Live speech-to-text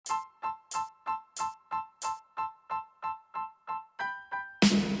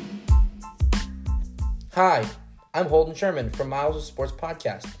Hi, I'm Holden Sherman from Miles of Sports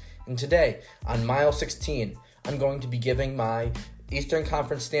Podcast, and today, on Mile 16, I'm going to be giving my Eastern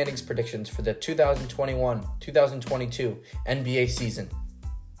Conference standings predictions for the 2021-2022 NBA season.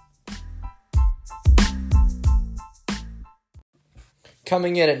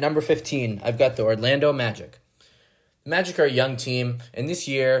 Coming in at number 15, I've got the Orlando Magic. The Magic are a young team, and this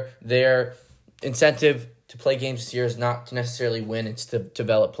year, their incentive to play games this year is not to necessarily win, it's to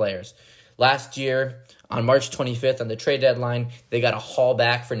develop players. Last year, on March 25th, on the trade deadline, they got a haul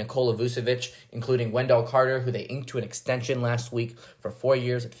back for Nikola Vucevic, including Wendell Carter, who they inked to an extension last week for 4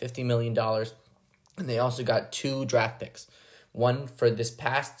 years at $50 million. And they also got 2 draft picks. One for this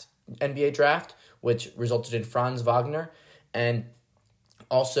past NBA draft, which resulted in Franz Wagner, and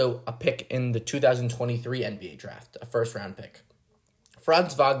also a pick in the 2023 NBA draft, a first-round pick.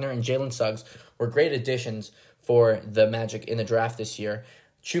 Franz Wagner and Jalen Suggs were great additions for the Magic in the draft this year.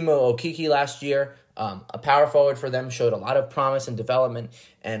 Chuma Okeke last year, a power forward for them, showed a lot of promise and development.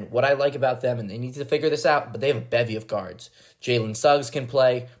 And what I like about them, and they need to figure this out, but they have a bevy of guards. Jalen Suggs can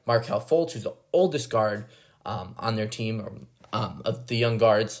play. Markelle Fultz, who's the oldest guard on their team of the young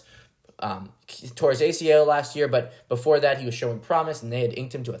guards, he tore his ACL last year, but before that he was showing promise, and they had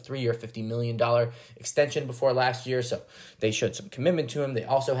inked him to a 3-year, $50 million extension before last year, so they showed some commitment to him. They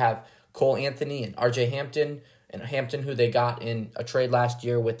also have Cole Anthony and RJ Hampton, who they got in a trade last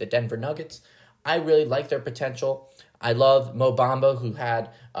year with the Denver Nuggets. I really like their potential. I love Mo Bamba, who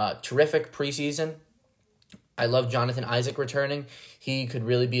had a terrific preseason. I love Jonathan Isaac returning. He could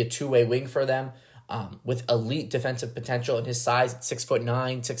really be a two-way wing for them with elite defensive potential, and his size at 6'9",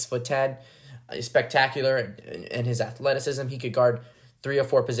 6'10", is spectacular, and his athleticism. He could guard 3 or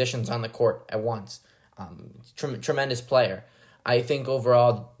 4 positions on the court at once. Tremendous player. I think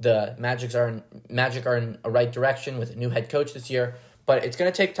overall the Magic are in a right direction with a new head coach this year, but it's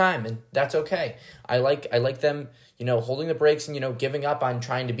going to take time, and that's okay. I like them, holding the brakes and giving up on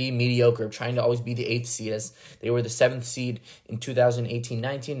trying to be mediocre, trying to always be the 8th seed, as they were the 7th seed in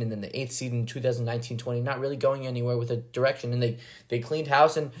 2018-19 and then the 8th seed in 2019-20, not really going anywhere with a direction, and they cleaned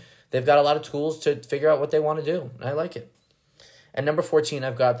house, and they've got a lot of tools to figure out what they want to do, and I like it. At number 14,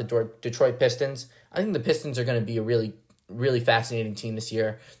 I've got the Detroit Pistons. I think the Pistons are going to be a really fascinating team this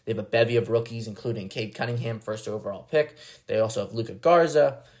year. They have a bevy of rookies, including Cade Cunningham, first overall pick. They also have Luka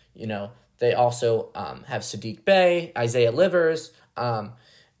Garza. They also have Sadiq Bey, Isaiah Livers.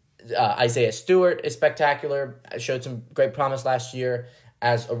 Isaiah Stewart is spectacular. Showed some great promise last year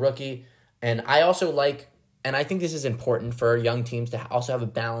as a rookie. And I also and I think this is important for young teams to also have a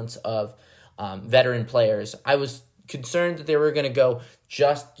balance of veteran players. I was concerned that they were going to go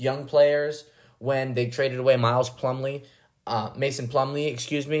just young players when they traded away Mason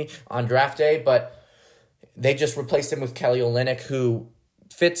Plumlee, on draft day, but they just replaced him with Kelly Olynyk, who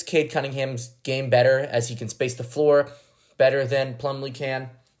fits Cade Cunningham's game better, as he can space the floor better than Plumlee can.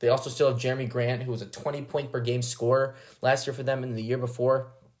 They also still have Jeremy Grant, who was a 20-point-per-game scorer last year for them and the year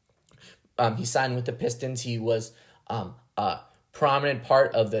before. He signed with the Pistons. He was a prominent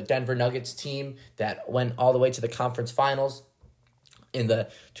part of the Denver Nuggets team that went all the way to the conference finals in the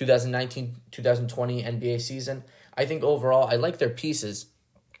 2019-2020 NBA season. I think overall, I like their pieces,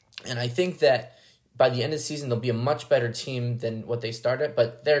 and I think that by the end of the season, they'll be a much better team than what they started,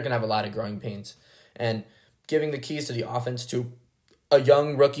 but they're going to have a lot of growing pains. And giving the keys to the offense to a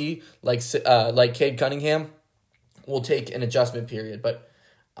young rookie like Cade Cunningham will take an adjustment period. But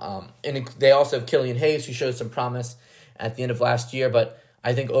and they also have Killian Hayes, who showed some promise at the end of last year, but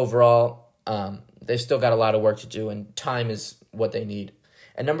I think overall they've still got a lot of work to do, and time is what they need.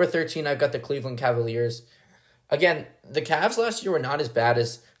 At number 13, I've got the Cleveland Cavaliers. Again, the Cavs last year were not as bad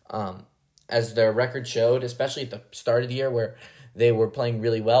as their record showed, especially at the start of the year where they were playing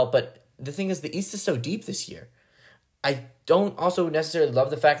really well. But the thing is, the East is so deep this year. I don't also necessarily love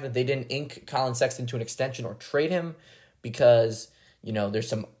the fact that they didn't ink Colin Sexton to an extension or trade him, because there's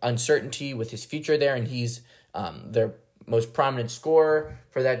some uncertainty with his future there, and he's their most prominent scorer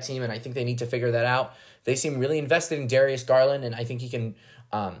for that team, and I think they need to figure that out. They seem really invested in Darius Garland, and I think he can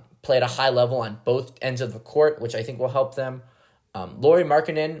play at a high level on both ends of the court, which I think will help them. Lauri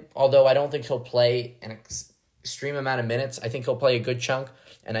Markkanen, although I don't think he'll play an extreme amount of minutes, I think he'll play a good chunk,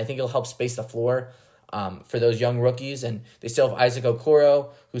 and I think he'll help space the floor for those young rookies. And they still have Isaac Okoro,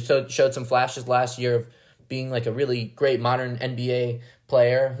 who showed some flashes last year of being like a really great modern NBA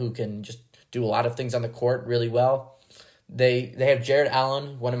player who can just do a lot of things on the court really well. They have Jared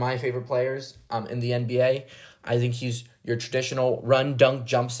Allen, one of my favorite players in the NBA. I think he's your traditional run, dunk,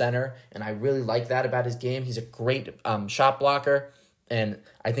 jump center, and I really like that about his game. He's a great shot blocker, and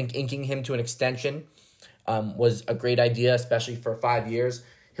I think inking him to an extension was a great idea, especially for 5 years.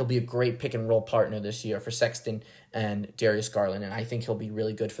 he'll be a great pick and roll partner this year for Sexton and Darius Garland, and I think he'll be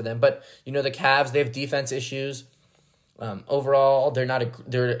really good for them. But the Cavs, they have defense issues. Overall, they're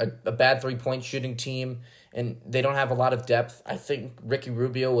a bad 3-point shooting team, and they don't have a lot of depth. I think Ricky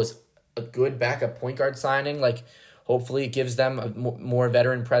Rubio was a good backup point guard signing. Hopefully it gives them a more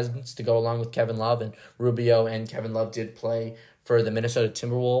veteran presence to go along with Kevin Love, and Rubio and Kevin Love did play for the Minnesota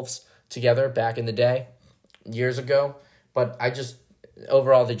Timberwolves together back in the day, years ago. But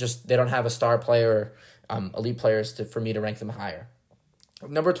overall, they don't have a star player, elite players for me to rank them higher.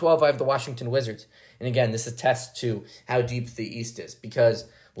 Number 12, I have the Washington Wizards. And again, this is a test to how deep the East is, because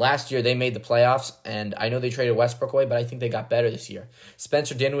last year they made the playoffs, and I know they traded Westbrook away, but I think they got better this year.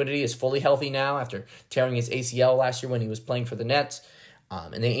 Spencer Dinwiddie is fully healthy now after tearing his ACL last year when he was playing for the Nets,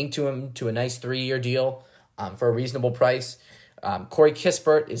 and they inked him to a nice 3-year deal for a reasonable price. Corey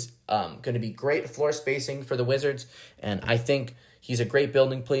Kispert is going to be great floor spacing for the Wizards, and I think he's a great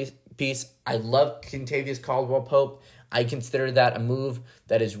building piece. I love Kentavious Caldwell-Pope. I consider that a move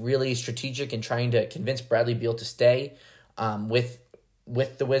that is really strategic in trying to convince Bradley Beal to stay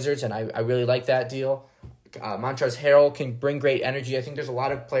with the Wizards, and I really like that deal. Montrezl Harrell can bring great energy. I think there's a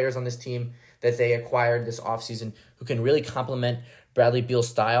lot of players on this team that they acquired this offseason who can really complement Bradley Beal's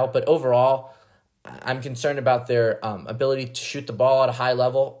style. But overall, I'm concerned about their ability to shoot the ball at a high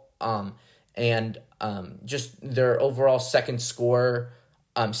level, and just their overall second scorer,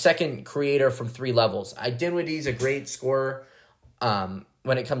 second creator from 3 levels. Dinwiddie's a great scorer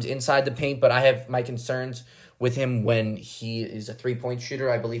when it comes inside the paint, but I have my concerns with him when he is a 3-point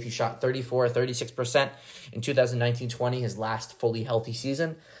shooter. I believe he shot 36% in 2019-20, his last fully healthy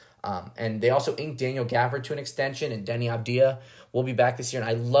season. And they also inked Daniel Gafford to an extension, and Denny Avdia will be back this year.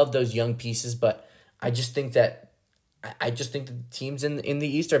 And I love those young pieces, but I just think the teams in the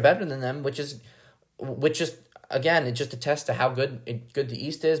East are better than them, which is again, it's just a test to how good the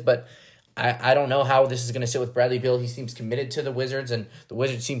East is. But I don't know how this is going to sit with Bradley Beal. He seems committed to the Wizards, and the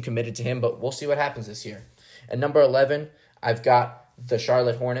Wizards seem committed to him, but we'll see what happens this year. At number 11, I've got the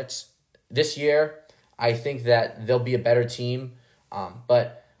Charlotte Hornets. This year, I think that they'll be a better team,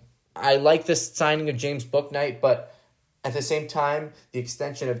 but I like this signing of James Bouknight, but at the same time, the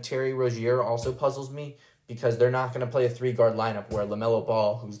extension of Terry Rozier also puzzles me, because they're not going to play a 3-guard lineup where LaMelo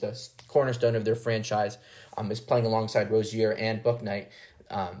Ball, who's the cornerstone of their franchise, is playing alongside Rozier and Bouknight.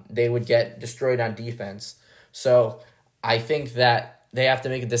 They would get destroyed on defense. So I think that they have to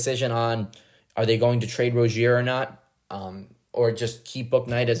make a decision on, are they going to trade Rozier or not, or just keep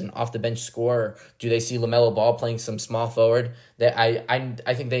Bouknight as an off-the-bench scorer? Or do they see LaMelo Ball playing some small forward?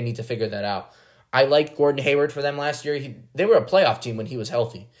 I think they need to figure that out. I liked Gordon Hayward for them last year. They were a playoff team when he was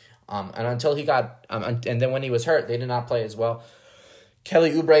healthy. And until he got and then when he was hurt, they did not play as well.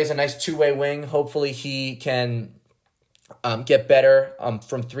 Kelly Oubre is a nice two-way wing. Hopefully he can get better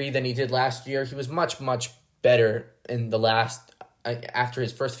from 3 than he did last year. He was much, much better in the after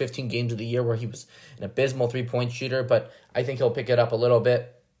his first 15 games of the year, where he was an abysmal 3-point shooter, but I think he'll pick it up a little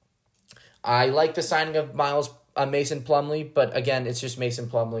bit. I like the signing of Mason Plumlee, but again, it's just Mason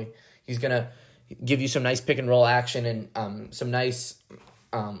Plumlee. He's going to give you some nice pick and roll action and some nice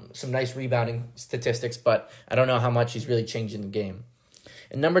rebounding statistics, but I don't know how much he's really changing the game.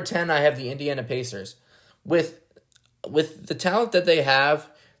 And number 10, I have the Indiana Pacers. With the talent that they have,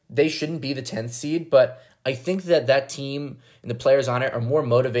 they shouldn't be the 10th seed, but I think that team and the players on it are more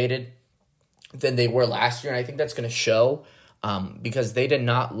motivated than they were last year, and I think that's going to show because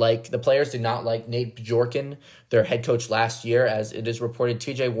the players did not like Nate Bjorken, their head coach last year. As it is reported,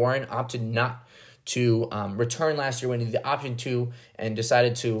 TJ Warren opted not to return last year when he had the option to, and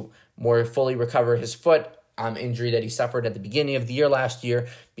decided to more fully recover his foot injury that he suffered at the beginning of the year last year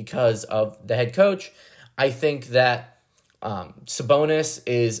because of the head coach. I think that Sabonis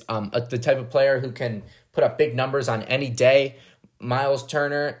is the type of player who can put up big numbers on any day. Miles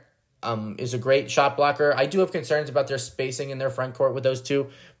Turner is a great shot blocker. I do have concerns about their spacing in their front court with those two,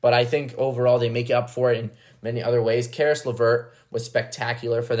 but I think overall they make up for it in many other ways. Karis LeVert was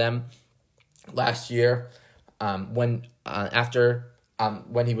spectacular for them last year. When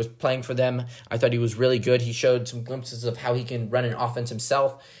he was playing for them, I thought he was really good. He showed some glimpses of how he can run an offense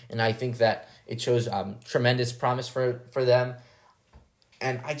himself, and I think that it shows tremendous promise for them.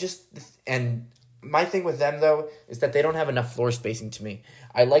 And my thing with them, though, is that they don't have enough floor spacing to me.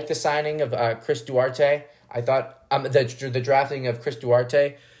 I like the signing of Chris Duarte. I thought the drafting of Chris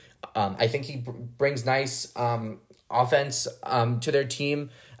Duarte. I think he brings nice offense to their team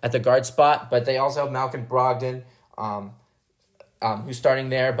at the guard spot, but they also have Malcolm Brogdon, who's starting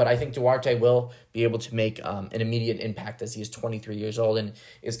there. But I think Duarte will be able to make an immediate impact, as he is 23 years old and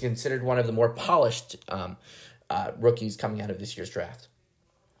is considered one of the more polished rookies coming out of this year's draft.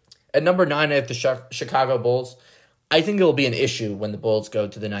 At number 9, I have the Chicago Bulls. I think it will be an issue when the Bulls go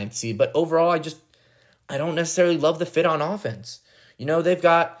to the ninth seed, but overall, I don't necessarily love the fit on offense. They've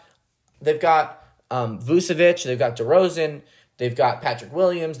got Vucevic, they've got DeRozan, they've got Patrick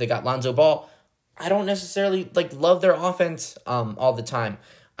Williams, they got Lonzo Ball. I don't necessarily love their offense all the time.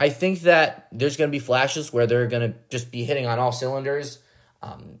 I think that there's going to be flashes where they're going to just be hitting on all cylinders.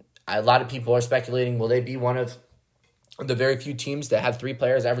 A lot of people are speculating, will they be one of the very few teams that have 3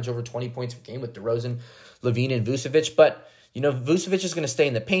 players average over 20 points per game with DeRozan, Levine, and Vucevic? But Vucevic is going to stay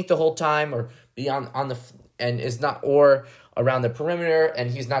in the paint the whole time, or be on the and is not or around the perimeter,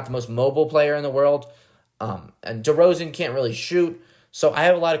 and he's not the most mobile player in the world. And DeRozan can't really shoot, so I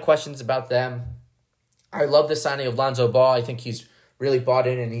have a lot of questions about them. I love the signing of Lonzo Ball. I think he's really bought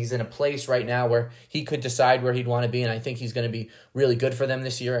in, and he's in a place right now where he could decide where he'd want to be, and I think he's going to be really good for them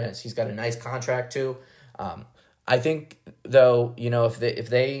this year, as he's got a nice contract too. I think, though, if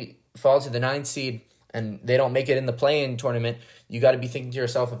they fall to the 9th seed and they don't make it in the play-in tournament, you got to be thinking to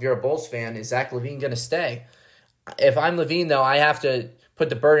yourself, if you're a Bulls fan, is Zach LaVine going to stay? If I'm LaVine, though, I have to put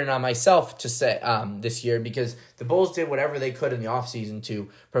the burden on myself to say this year, because the Bulls did whatever they could in the offseason to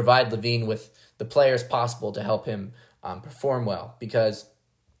provide LaVine with the players possible to help him perform well, because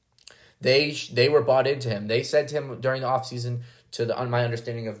they were bought into him. They said to him during the offseason, on my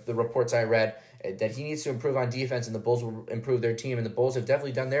understanding of the reports I read, that he needs to improve on defense and the Bulls will improve their team, and the Bulls have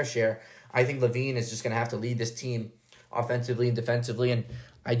definitely done their share. I think LaVine is just going to have to lead this team offensively and defensively, and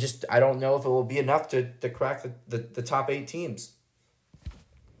I don't know if it will be enough to crack the top 8 teams.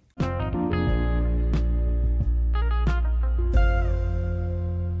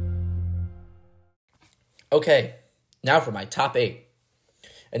 Okay, now for my top 8.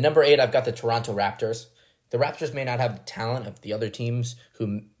 At number 8, I've got the Toronto Raptors. The Raptors may not have the talent of the other teams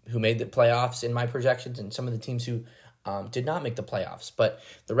who made the playoffs in my projections, and some of the teams who did not make the playoffs. But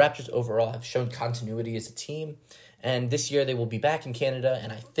the Raptors overall have shown continuity as a team, and this year they will be back in Canada.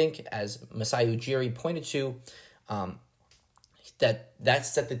 And I think, as Masai Ujiri pointed to, that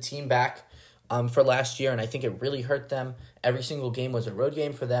set the team back for last year, and I think it really hurt them. Every single game was a road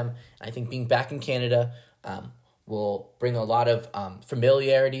game for them, and I think being back in Canada will bring a lot of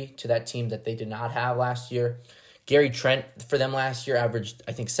familiarity to that team that they did not have last year. Gary Trent for them last year averaged,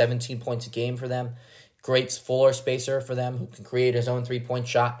 I think, 17 points a game for them. Great floor spacer for them, who can create his own 3-point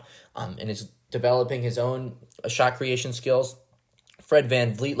shot and is developing his own shot creation skills. Fred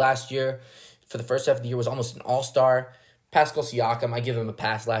VanVleet last year, for the first half of the year, was almost an all-star. Pascal Siakam, I give him a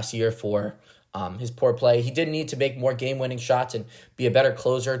pass last year for his poor play. He did need to make more game-winning shots and be a better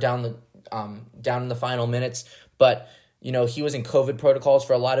closer down in the final minutes. But, he was in COVID protocols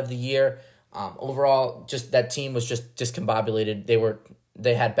for a lot of the year. Overall, just that team was just discombobulated.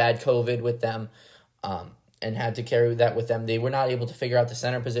 They had bad COVID with them and had to carry that with them. They were not able to figure out the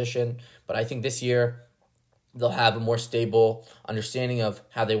center position. But I think this year they'll have a more stable understanding of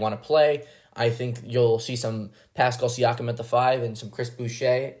how they want to play. I think you'll see some Pascal Siakam at the 5 and some Chris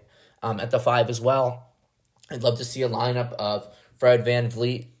Boucher at the 5 as well. I'd love to see a lineup of Fred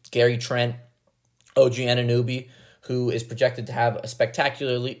VanVleet, Gary Trent, OG Anunoby, who is projected to have a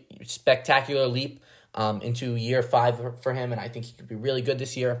spectacular leap into year 5 for him, and I think he could be really good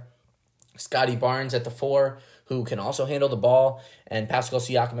this year. Scotty Barnes at the 4, who can also handle the ball, and Pascal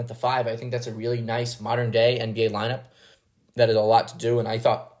Siakam at the 5. I think that's a really nice modern-day NBA lineup that has a lot to do, and I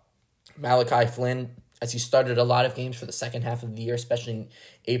thought Malachi Flynn, as he started a lot of games for the second half of the year, especially in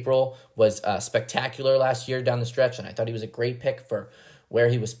April, was spectacular last year down the stretch, and I thought he was a great pick for where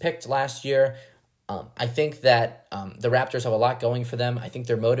he was picked last year. I think that the Raptors have a lot going for them. I think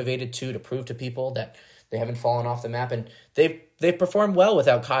they're motivated to prove to people that they haven't fallen off the map, and they've performed well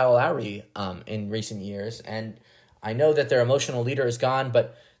without Kyle Lowry in recent years. And I know that their emotional leader is gone,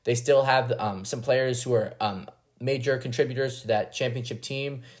 but they still have some players who are major contributors to that championship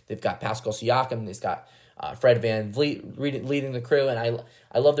team. They've got Pascal Siakam, they've got Fred VanVleet leading the crew, and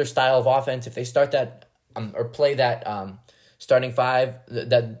I love their style of offense. If they start that or play that starting 5,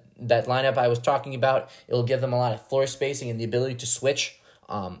 that lineup I was talking about, it'll give them a lot of floor spacing and the ability to switch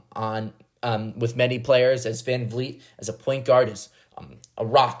with many players, as VanVleet as a point guard is a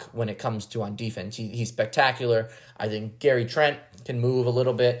rock when it comes to on defense. He's spectacular. I think Gary Trent can move a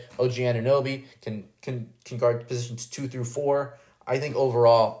little bit. OG Anunoby can guard positions 2 through 4. I think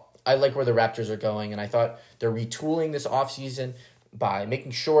overall, I like where the Raptors are going, and I thought they're retooling this offseason by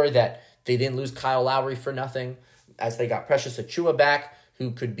making sure that they didn't lose Kyle Lowry for nothing, as they got Precious Achiuwa back,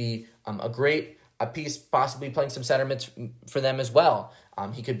 who could be a piece, possibly playing some center minutes for them as well.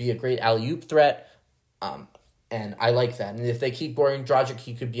 He could be a great alley-oop threat, and I like that. And if they keep Goran Dragic,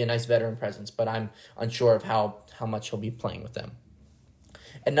 he could be a nice veteran presence, but I'm unsure of how much he'll be playing with them.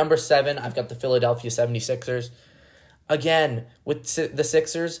 At number 7, I've got the Philadelphia 76ers. Again, with the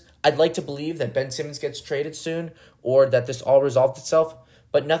Sixers, I'd like to believe that Ben Simmons gets traded soon or that this all resolved itself,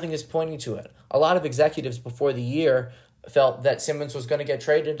 but nothing is pointing to it. A lot of executives before the year felt that Simmons was going to get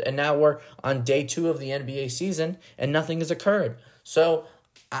traded, and now we're on day 2 of the NBA season, and nothing has occurred. So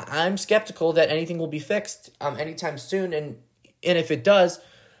I'm skeptical that anything will be fixed anytime soon, and if it does,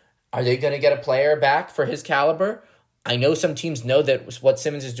 are they going to get a player back for his caliber? I know some teams know that what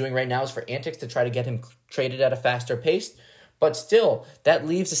Simmons is doing right now is for antics to try to get him traded at a faster pace, but still, that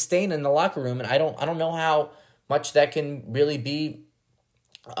leaves a stain in the locker room, and I don't know how much that can really be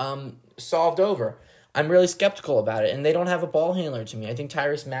solved over. I'm really skeptical about it, and they don't have a ball handler to me. I think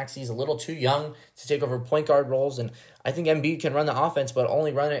Tyrese Maxey is a little too young to take over point guard roles, and I think Embiid can run the offense, but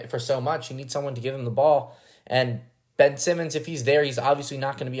only run it for so much. You need someone to give him the ball, and Ben Simmons, if he's there, he's obviously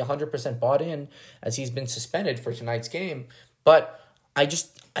not going to be 100% bought in, as he's been suspended for tonight's game. But I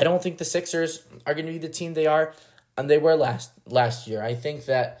don't think the Sixers are going to be the team they were last year. I think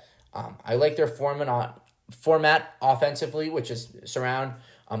that I like their format offensively, which is surround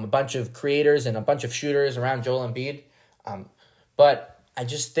a bunch of creators and a bunch of shooters around Joel Embiid. But I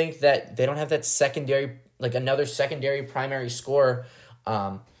just think that they don't have that another secondary primary scorer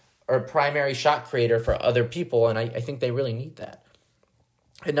or primary shot creator for other people, and I think they really need that.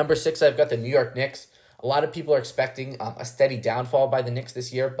 At number 6, I've got the New York Knicks. A lot of people are expecting a steady downfall by the Knicks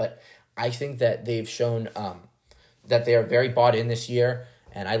this year, but I think that they've shown that they are very bought in this year,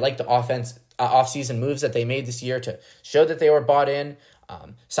 and I like the offseason moves that they made this year to show that they were bought in.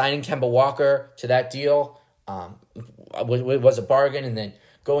 Signing Kemba Walker to that deal was a bargain, and then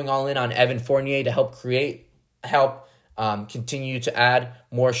going all in on Evan Fournier to help continue to add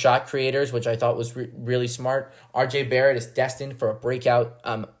more shot creators, which I thought was really smart. RJ Barrett is destined for a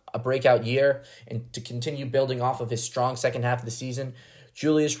breakout year and to continue building off of his strong second half of the season.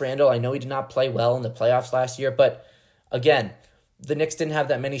 Julius Randle, I know he did not play well in the playoffs last year, but again, the Knicks didn't have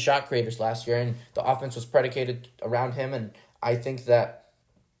that many shot creators last year, and the offense was predicated around him, and I think that,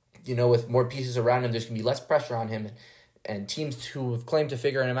 with more pieces around him, there's going to be less pressure on him, and teams who have claimed to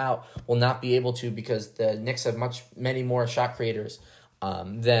figure him out will not be able to, because the Knicks have many more shot creators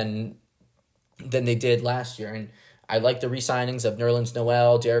than they did last year. And I like the re-signings of Nerlens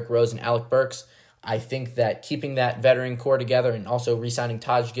Noel, Derrick Rose, and Alec Burks. I think that keeping that veteran core together and also re-signing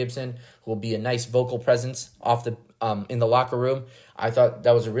Taj Gibson, who will be a nice vocal presence in the locker room, I thought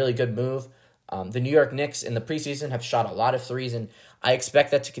that was a really good move. The New York Knicks in the preseason have shot a lot of threes, and I expect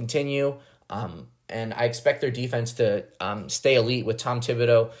that to continue. And I expect their defense to stay elite with Tom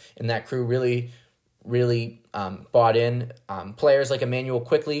Thibodeau and that crew really, really bought in. Players like Emmanuel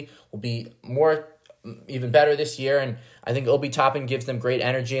Quickley will be even better this year, and I think Obi Toppin gives them great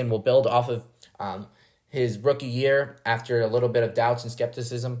energy and will build off of his rookie year after a little bit of doubts and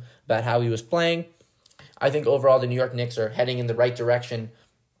skepticism about how he was playing. I think overall the New York Knicks are heading in the right direction,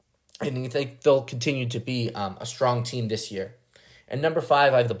 and I think they'll continue to be a strong team this year. And number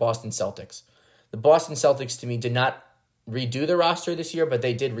 5, I have the Boston Celtics. The Boston Celtics, to me, did not redo the roster this year, but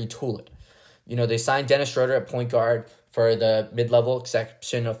they did retool it. They signed Dennis Schroeder at point guard for the mid-level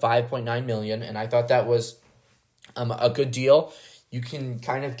exception of $5.9 million, and I thought that was a good deal. You can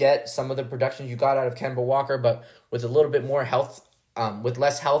kind of get some of the production you got out of Kemba Walker, but with a little bit more health, with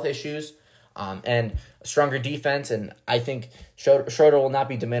less health issues, and a stronger defense, and I think Schroeder will not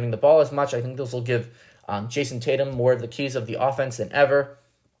be demanding the ball as much. I think this will give Jason Tatum more of the keys of the offense than ever.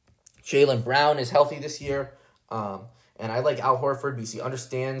 Jaylen Brown is healthy this year, and I like Al Horford because he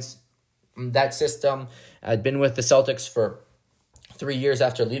understands that system. I'd been with the Celtics for 3 years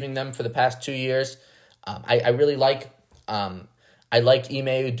after leaving them for the past 2 years. I really like Ime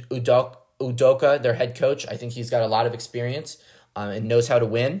Udoka, their head coach. I think he's got a lot of experience and knows how to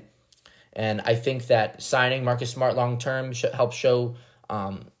win. And I think that signing Marcus Smart long-term helps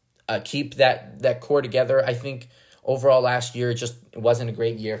keep that core together. I think overall last year it wasn't a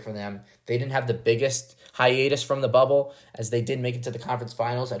great year for them. They didn't have the biggest hiatus from the bubble as they did make it to the conference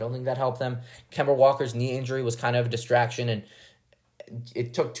finals. I don't think that helped them. Kemba Walker's knee injury was kind of a distraction, and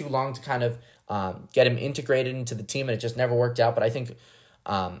it took too long to kind of get him integrated into the team, and it just never worked out. But I think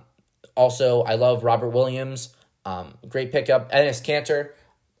also I love Robert Williams, great pickup. Enes Kanter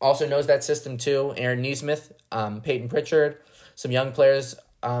also knows that system too. Aaron Nesmith, Peyton Pritchard, some young players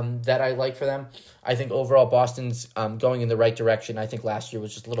that I like for them. I think overall Boston's going in the right direction. I think last year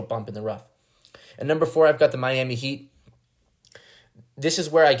was just a little bump in the rough. And number 4, I've got the Miami Heat. This is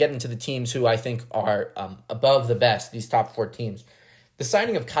where I get into the teams who I think are above the best, these top 4 teams. The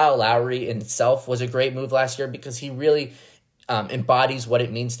signing of Kyle Lowry in itself was a great move last year because he really embodies what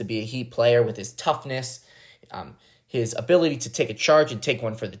it means to be a Heat player with his toughness. his ability to take a charge and take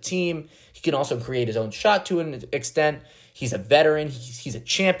one for the team. He can also create his own shot to an extent. He's a veteran. He's a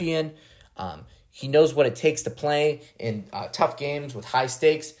champion. He knows what it takes to play in tough games with high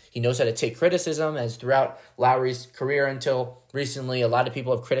stakes. He knows how to take criticism, as throughout Lowry's career until recently, a lot of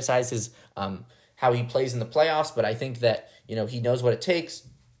people have criticized his how he plays in the playoffs, but I think that he knows what it takes.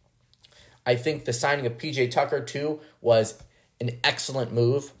 I think the signing of P.J. Tucker, too, was an excellent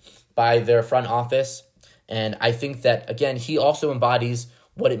move by their front office. And I think that, again, he also embodies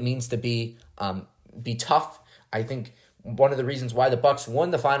what it means to be tough. I think one of the reasons why the Bucks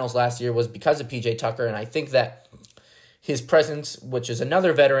won the finals last year was because of P.J. Tucker, and I think that his presence, which is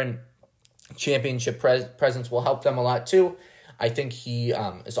another veteran championship presence, will help them a lot too. I think he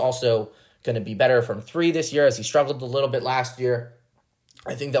is also going to be better from three this year, as he struggled a little bit last year.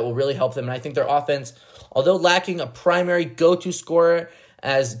 I think that will really help them, and I think their offense, although lacking a primary go-to scorer,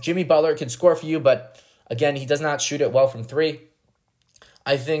 as Jimmy Butler can score for you, but again, he does not shoot it well from three.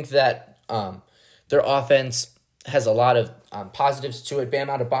 I think that their offense has a lot of positives to it. Bam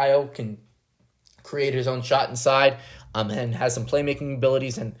Adebayo can create his own shot inside and has some playmaking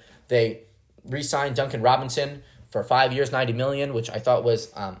abilities. And they re-signed Duncan Robinson for 5 years, $90 million, which I thought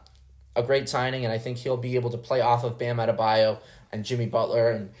was a great signing. And I think he'll be able to play off of Bam Adebayo and Jimmy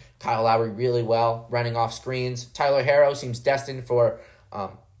Butler and Kyle Lowry really well, running off screens. Tyler Herro seems destined for a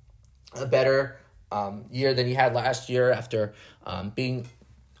better year than he had last year after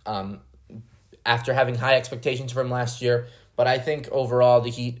after having high expectations from last year. But I think overall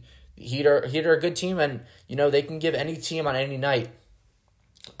the Heat are a good team, and they can give any team on any night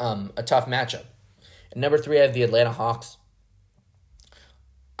a tough matchup. And number 3, I have the Atlanta Hawks.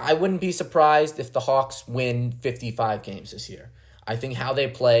 I wouldn't be surprised if the Hawks win 55 games this year. I think how they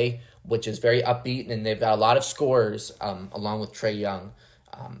play, which is very upbeat, and they've got a lot of scorers along with Trae Young,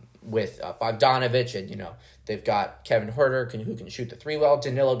 with Bogdanovich, and they've got Kevin Huerter who can shoot the three well.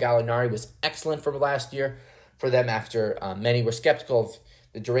 Danilo Gallinari was excellent from last year for them after many were skeptical of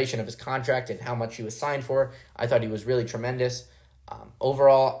the duration of his contract and how much he was signed for. I thought he was really tremendous.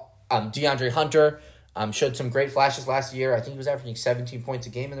 Overall, DeAndre Hunter showed some great flashes last year. I think he was averaging 17 points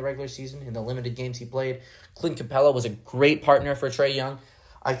a game in the regular season in the limited games he played. Clint Capella was a great partner for Trae Young.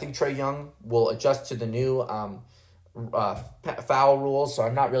 I think Trae Young will adjust to the new foul rules, so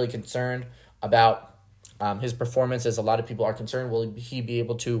I'm not really concerned about his performance, as a lot of people are concerned. Will he be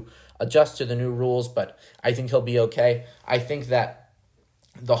able to adjust to the new rules? But I think he'll be okay. I think that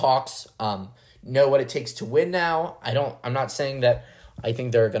the Hawks know what it takes to win now. I'm not saying that I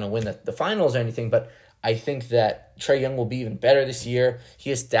think they're going to win the finals or anything, but I think that Trae Young will be even better this year. He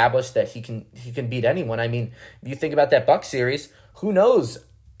established that he can beat anyone. I mean, if you think about that Bucks series, who knows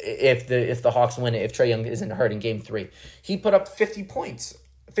if the Hawks win it, if Trae Young isn't hurt in Game 3. He put up 50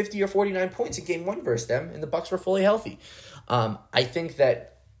 or 49 points in Game 1 versus them, and the Bucks were fully healthy. I think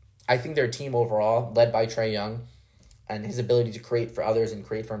their team overall, led by Trae Young, and his ability to create for others and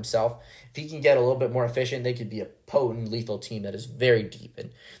create for himself, if he can get a little bit more efficient, they could be a potent, lethal team that is very deep.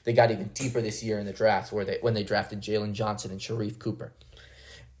 And they got even deeper this year in the draft when they drafted Jalen Johnson and Sharif Cooper.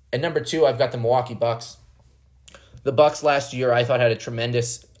 And number 2, I've got the Milwaukee Bucks. The Bucks last year, I thought, had a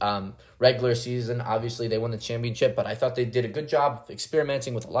tremendous regular season. Obviously, they won the championship, but I thought they did a good job of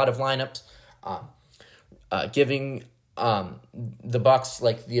experimenting with a lot of lineups, giving the Bucks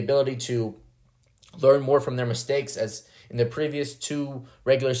the ability to learn more from their mistakes, as in the previous 2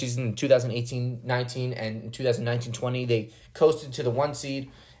 regular seasons, in 2018-19 and 2019-20, they coasted to the 1 seed.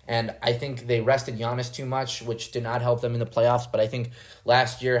 And I think they rested Giannis too much, which did not help them in the playoffs. But I think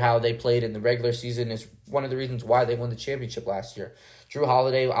last year, how they played in the regular season is one of the reasons why they won the championship last year. Drew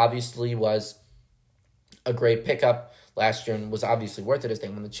Holiday obviously was a great pickup last year and was obviously worth it as they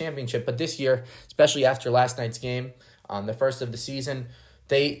won the championship. But this year, especially after last night's game, the first of the season,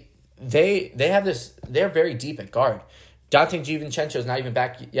 they have this. They're very deep at guard. Dante DiVincenzo is not even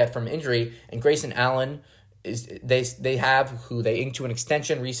back yet from injury, and Grayson Allen they have, who they inked to an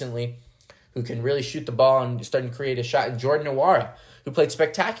extension recently, who can really shoot the ball and starting to create a shot. And Jordan Nwora, who played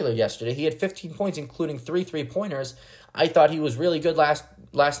spectacular yesterday. He had 15 points, including 3 3-pointers. I thought he was really good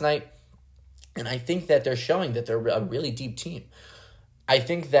last night. And I think that they're showing that they're a really deep team. I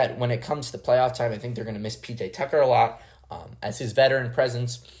think that when it comes to playoff time, I think they're going to miss P.J. Tucker a lot, as his veteran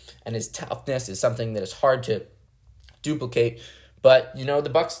presence and his toughness is something that is hard to duplicate. But,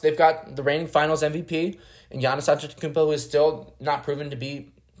 the Bucks, they've got the reigning finals MVP, and Giannis Antetokounmpo is still not proven to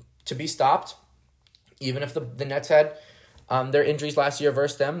be stopped. Even if the Nets had their injuries last year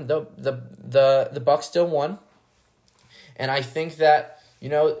versus them, the Bucks still won. And I think that, they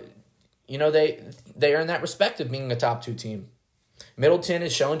earn that respect of being a top 2 team. Middleton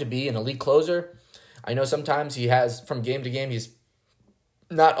is shown to be an elite closer. I know sometimes he has, from game to game, he's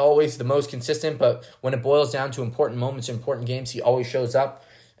not always the most consistent, but when it boils down to important moments, important games, he always shows up.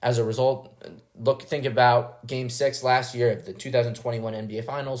 As a result, think about Game 6 last year of the 2021 NBA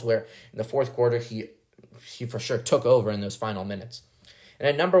Finals, where in the fourth quarter, he for sure took over in those final minutes. And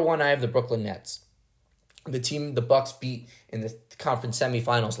at number 1, I have the Brooklyn Nets, the team the Bucks beat in the conference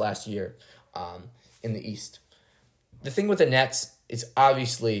semifinals last year in the East. The thing with the Nets is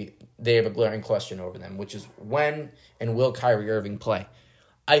obviously they have a glaring question over them, which is when and will Kyrie Irving play?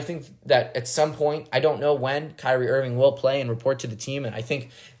 I think that at some point, I don't know when Kyrie Irving will play and report to the team, and I think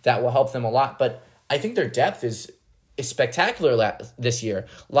that will help them a lot. But I think their depth is spectacular this year.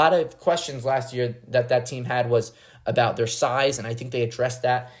 A lot of questions last year that team had was about their size, and I think they addressed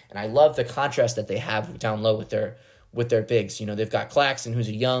that. And I love the contrast that they have down low with their bigs. You know, they've got Claxton, who's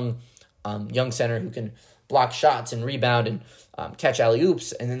a young center who can block shots and rebound and catch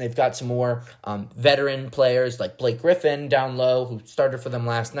alley-oops. And then they've got some more veteran players like Blake Griffin down low, who started for them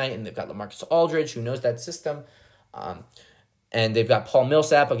last night. And they've got LaMarcus Aldridge, who knows that system. And they've got Paul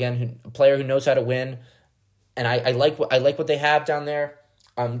Millsap, again, a player who knows how to win. And I like what they have down there.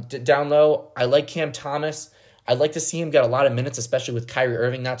 Down low, I like Cam Thomas. I'd like to see him get a lot of minutes, especially with Kyrie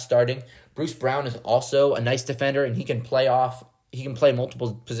Irving not starting. Bruce Brown is also a nice defender, and he can play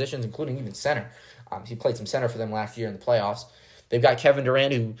multiple positions, including even center. He played some center for them last year in the playoffs. They've got Kevin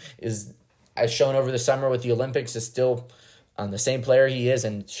Durant, who is, as shown over the summer with the Olympics, is still the same player he is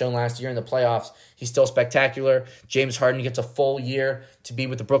and shown last year in the playoffs. He's still spectacular. James Harden gets a full year to be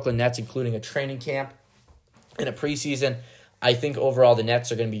with the Brooklyn Nets, including a training camp and a preseason. I think overall the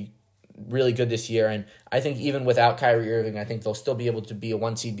Nets are going to be really good this year, and I think even without Kyrie Irving, I think they'll still be able to be a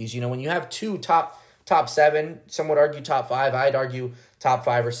 1 seed. Because, when you have two top 7, some would argue top 5, I'd argue top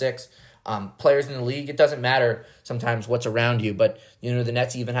 5 or 6 players in the league, it doesn't matter sometimes what's around you, but the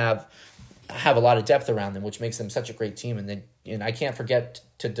Nets even have a lot of depth around them, which makes them such a great team. And I can't forget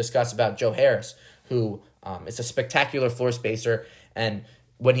to discuss about Joe Harris, who is a spectacular floor spacer, and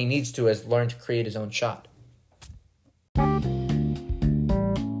when he needs to, has learned to create his own shot.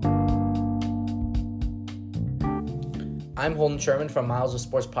 I'm Holden Sherman from Miles of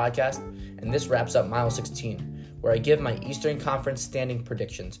Sports Podcast, and this wraps up Mile 16, where I give my Eastern Conference standing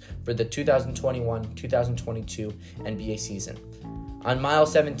predictions for the 2021-2022 NBA season. On Mile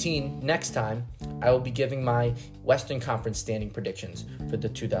 17, next time, I will be giving my Western Conference standing predictions for the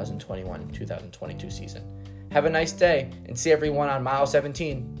 2021-2022 season. Have a nice day, and see everyone on Mile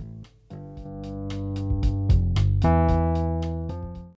 17.